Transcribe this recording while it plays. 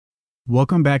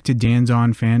Welcome back to Dan's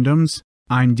On Fandoms.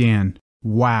 I'm Dan.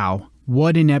 Wow,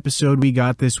 what an episode we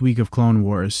got this week of Clone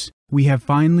Wars. We have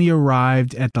finally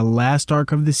arrived at the last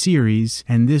arc of the series,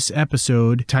 and this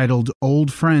episode, titled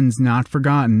Old Friends Not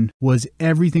Forgotten, was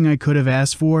everything I could have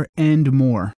asked for and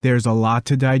more. There's a lot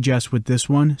to digest with this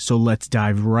one, so let's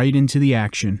dive right into the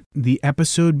action. The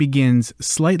episode begins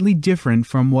slightly different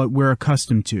from what we're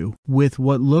accustomed to, with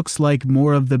what looks like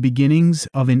more of the beginnings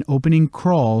of an opening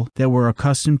crawl that we're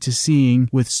accustomed to seeing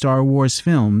with Star Wars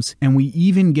films, and we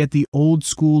even get the old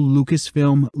school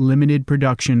Lucasfilm limited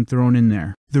production thrown in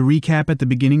there. The recap at the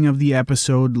beginning of the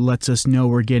episode lets us know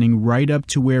we're getting right up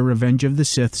to where Revenge of the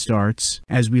Sith starts,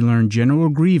 as we learn General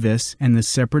Grievous and the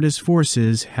Separatist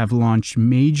forces have launched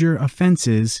major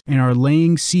offenses and are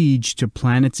laying siege to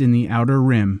planets in the Outer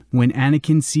Rim. When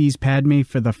Anakin sees Padme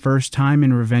for the first time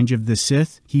in Revenge of the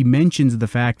Sith, he mentions the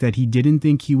fact that he didn't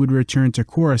think he would return to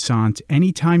Coruscant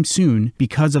anytime soon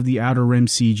because of the Outer Rim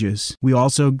sieges. We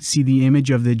also see the image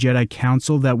of the Jedi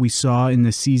Council that we saw in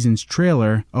the season's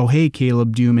trailer. Oh hey,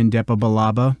 Caleb Doom and Depa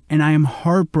Billaba, and I am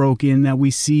heartbroken that we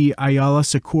see Ayala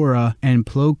Sakura and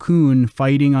Plo Koon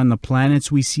fighting on the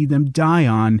planets we see them die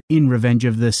on in Revenge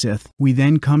of the Sith. We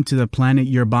then come to the planet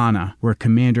Yerbana, where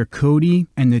Commander Cody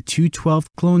and the 212th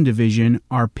Clone Division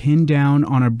are pinned down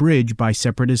on a bridge by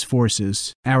Separatist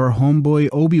forces. Our homeboy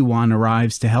Obi-Wan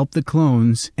arrives to help the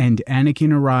clones, and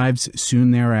Anakin arrives soon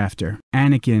thereafter.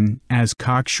 Anakin, as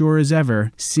cocksure as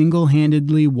ever,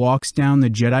 single-handedly walks down the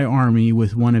Jedi army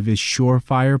with one of his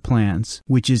surefire plans,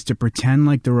 which is to pretend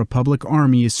like the Republic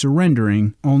army is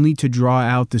surrendering, only to draw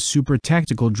out the super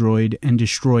tactical droid and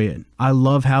destroy it. I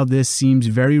love how this seems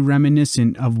very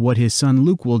reminiscent of what his son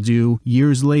Luke will do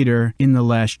years later in The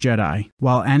Last Jedi.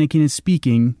 While Anakin is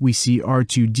speaking, we see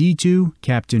R2-D2,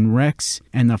 Captain Rex,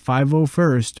 and the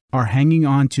 501st are hanging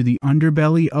on to the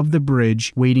underbelly of the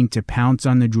bridge, waiting to pounce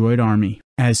on the droid army.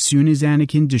 As soon as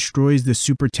Anakin destroys the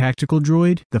super tactical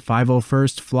droid, the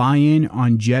 501st fly in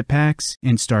on jetpacks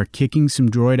and start kicking some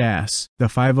droid ass. The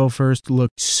 501st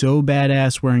looked so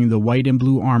badass wearing the white and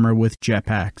blue armor with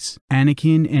jetpacks.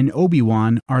 Anakin and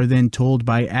Obi-Wan are then told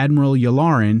by Admiral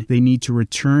Yularen they need to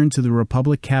return to the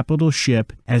Republic capital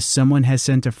ship as someone has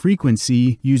sent a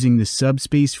frequency using the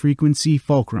subspace frequency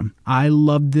Fulcrum. I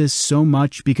love this so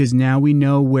much because now we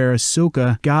know where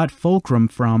Ahsoka got Fulcrum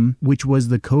from, which was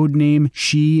the code name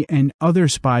she and other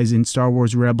spies in Star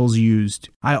Wars Rebels used.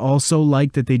 I also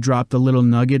like that they dropped a little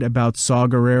nugget about Saw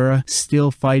Gerrera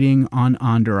still fighting on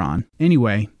Onderon.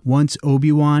 Anyway, once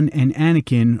Obi-Wan and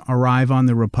Anakin arrive on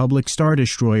the Republic Star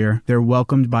Destroyer, they're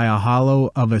welcomed by a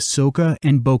holo of Ahsoka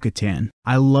and bo-katan.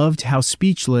 I loved how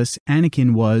speechless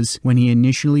Anakin was when he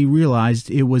initially realized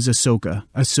it was Ahsoka.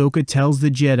 Ahsoka tells the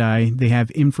Jedi they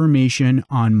have information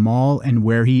on Maul and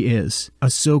where he is.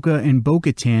 Ahsoka and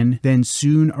bo-katan then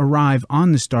soon arrive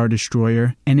on the Star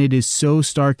Destroyer, and it is so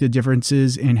stark the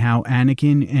differences in how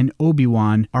Anakin and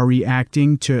Obi-Wan are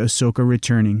reacting to Ahsoka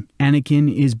returning.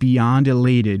 Anakin is beyond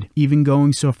elated, even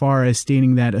going so far as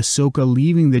stating that Ahsoka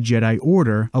leaving the Jedi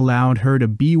Order allowed her to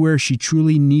be where she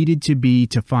truly needed to be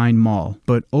to find Maul.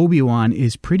 But Obi-Wan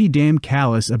is pretty damn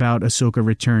callous about Ahsoka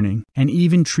returning, and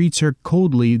even treats her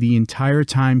coldly the entire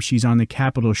time she's on the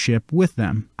capital ship with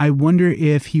them. I wonder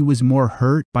if he was more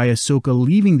hurt by Ahsoka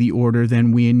leaving the Order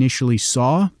than we initially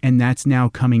saw, and that's now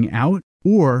coming out?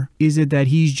 Or is it that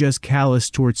he's just callous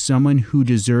towards someone who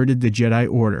deserted the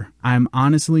Jedi Order? I'm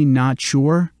honestly not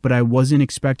sure, but I wasn't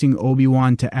expecting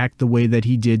Obi-Wan to act the way that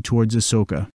he did towards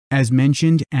Ahsoka. As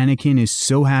mentioned, Anakin is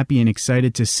so happy and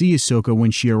excited to see Ahsoka when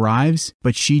she arrives,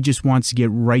 but she just wants to get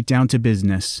right down to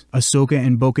business. Ahsoka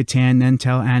and bo-katan then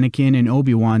tell Anakin and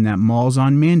Obi-Wan that Maul's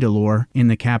on Mandalore, in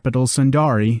the capital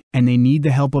Sundari, and they need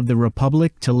the help of the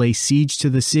Republic to lay siege to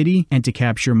the city and to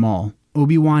capture Maul.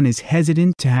 Obi-Wan is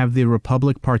hesitant to have the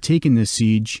Republic partake in this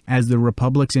siege, as the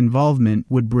Republic's involvement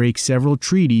would break several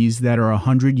treaties that are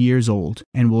 100 years old,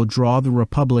 and will draw the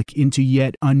Republic into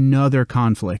yet another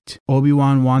conflict.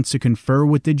 Obi-Wan wants to confer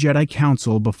with the Jedi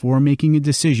Council before making a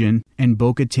decision, and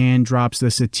bo-katan drops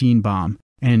the Satine bomb.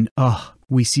 And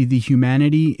we see the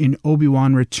humanity in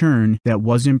Obi-Wan return that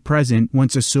wasn't present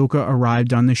once Ahsoka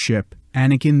arrived on the ship.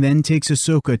 Anakin then takes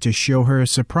Ahsoka to show her a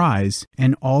surprise,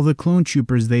 and all the clone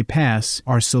troopers they pass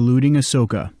are saluting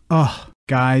Ahsoka.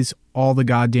 Guys, all the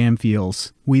goddamn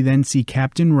feels. We then see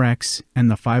Captain Rex and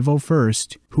the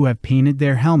 501st, who have painted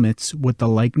their helmets with the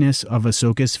likeness of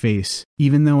Ahsoka's face.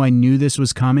 Even though I knew this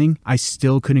was coming, I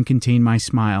still couldn't contain my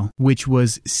smile, which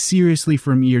was seriously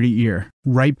from ear to ear.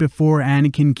 Right before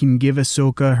Anakin can give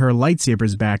Ahsoka her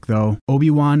lightsabers back though,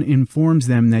 Obi-Wan informs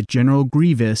them that General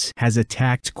Grievous has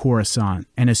attacked Coruscant,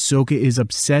 and Ahsoka is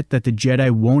upset that the Jedi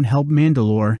won't help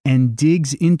Mandalore and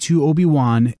digs into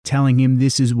Obi-Wan, telling him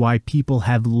this is why people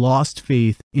have lost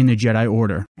faith in the Jedi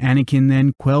Order. Anakin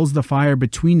then quells the fire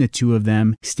between the two of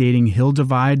them, stating he'll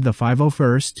divide the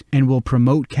 501st and will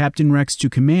promote Captain Rex to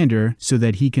commander so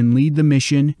that he can lead the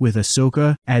mission with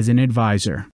Ahsoka as an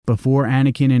advisor. Before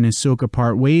Anakin and Ahsoka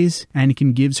part ways,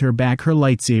 Anakin gives her back her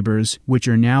lightsabers, which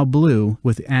are now blue,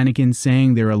 with Anakin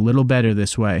saying they're a little better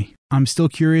this way. I'm still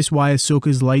curious why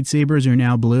Ahsoka's lightsabers are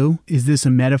now blue. Is this a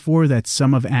metaphor that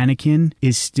some of Anakin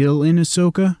is still in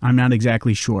Ahsoka? I'm not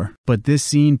exactly sure. But this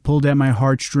scene pulled at my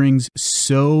heartstrings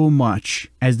so much.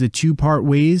 As the two part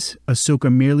ways, Ahsoka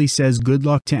merely says good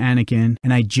luck to Anakin,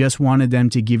 and I just wanted them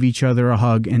to give each other a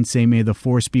hug and say may the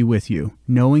Force be with you.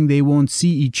 Knowing they won't see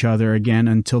each other again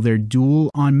until their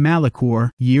duel on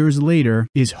Malachor years later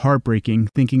is heartbreaking,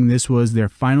 thinking this was their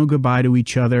final goodbye to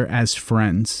each other as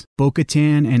friends.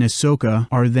 Bo-Katan and Ahsoka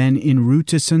are then en route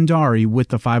to Sundari with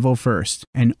the 501st,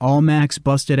 and Almac's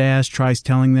busted ass tries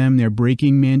telling them they're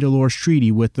breaking Mandalore's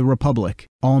treaty with the Republic.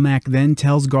 Almac then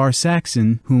tells Gar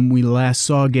Saxon, whom we last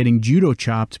saw getting judo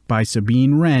chopped by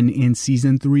Sabine Wren in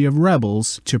Season 3 of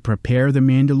Rebels, to prepare the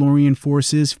Mandalorian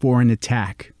forces for an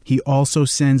attack. He also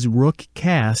sends Rook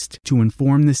Kast to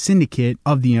inform the Syndicate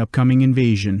of the upcoming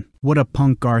invasion. What a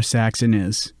punk Gar Saxon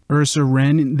is. Ursa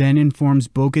Wren then informs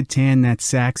Bo-Katan that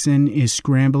Saxon is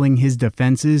scrambling his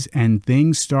defenses and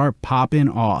things start popping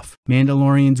off.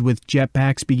 Mandalorians with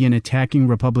jetpacks begin attacking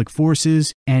Republic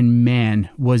forces, and man,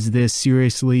 was this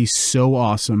seriously so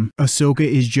awesome. Ahsoka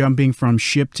is jumping from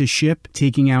ship to ship,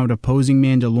 taking out opposing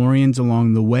Mandalorians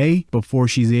along the way before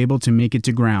she's able to make it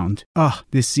to ground.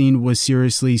 This scene was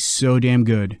seriously so damn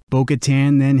good.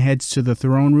 Bo-Katan then heads to the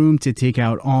throne room to take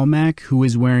out Almac, who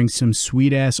is wearing some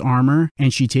sweet-ass armor,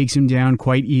 and she takes him down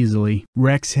quite easily.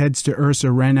 Rex heads to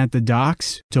Ursa Wren at the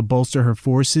docks to bolster her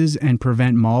forces and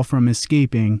prevent Maul from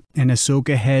escaping, and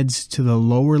Ahsoka heads to the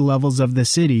lower levels of the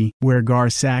city where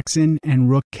Gar Saxon and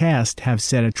Rook Kast have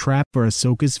set a trap for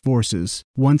Ahsoka's forces.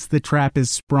 Once the trap is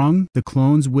sprung, the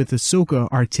clones with Ahsoka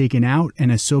are taken out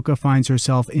and Ahsoka finds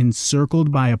herself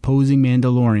encircled by opposing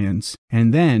Mandalorians.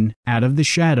 And then, out of the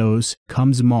shadows,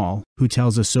 comes Maul, who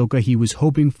tells Ahsoka he was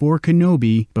hoping for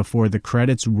Kenobi before the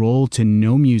credits roll to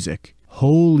no music.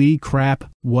 Holy crap,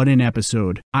 what an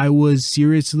episode. I was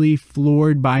seriously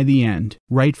floored by the end.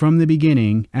 Right from the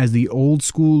beginning, as the old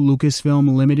school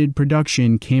Lucasfilm limited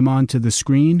production came onto the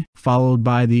screen, followed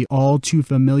by the all too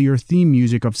familiar theme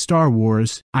music of Star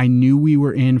Wars, I knew we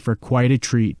were in for quite a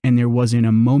treat, and there wasn't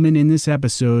a moment in this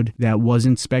episode that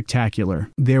wasn't spectacular.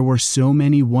 There were so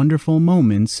many wonderful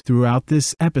moments throughout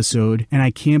this episode, and I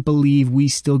can't believe we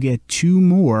still get 2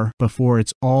 more before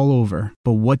it's all over.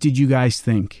 But what did you guys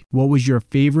think? What was your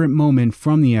favorite moment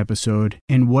from the episode,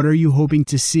 and what are you hoping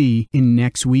to see in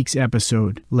next week's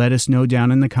episode? Let us know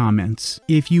down in the comments.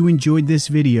 If you enjoyed this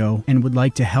video and would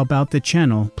like to help out the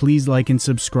channel, please like and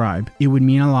subscribe. It would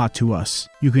mean a lot to us.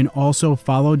 You can also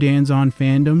follow Dan's on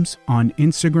Fandoms on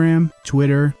Instagram,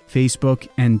 Twitter, Facebook,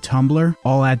 and Tumblr,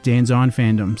 all at Dan's on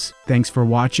Fandoms. Thanks for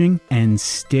watching, and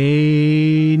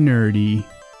stay nerdy.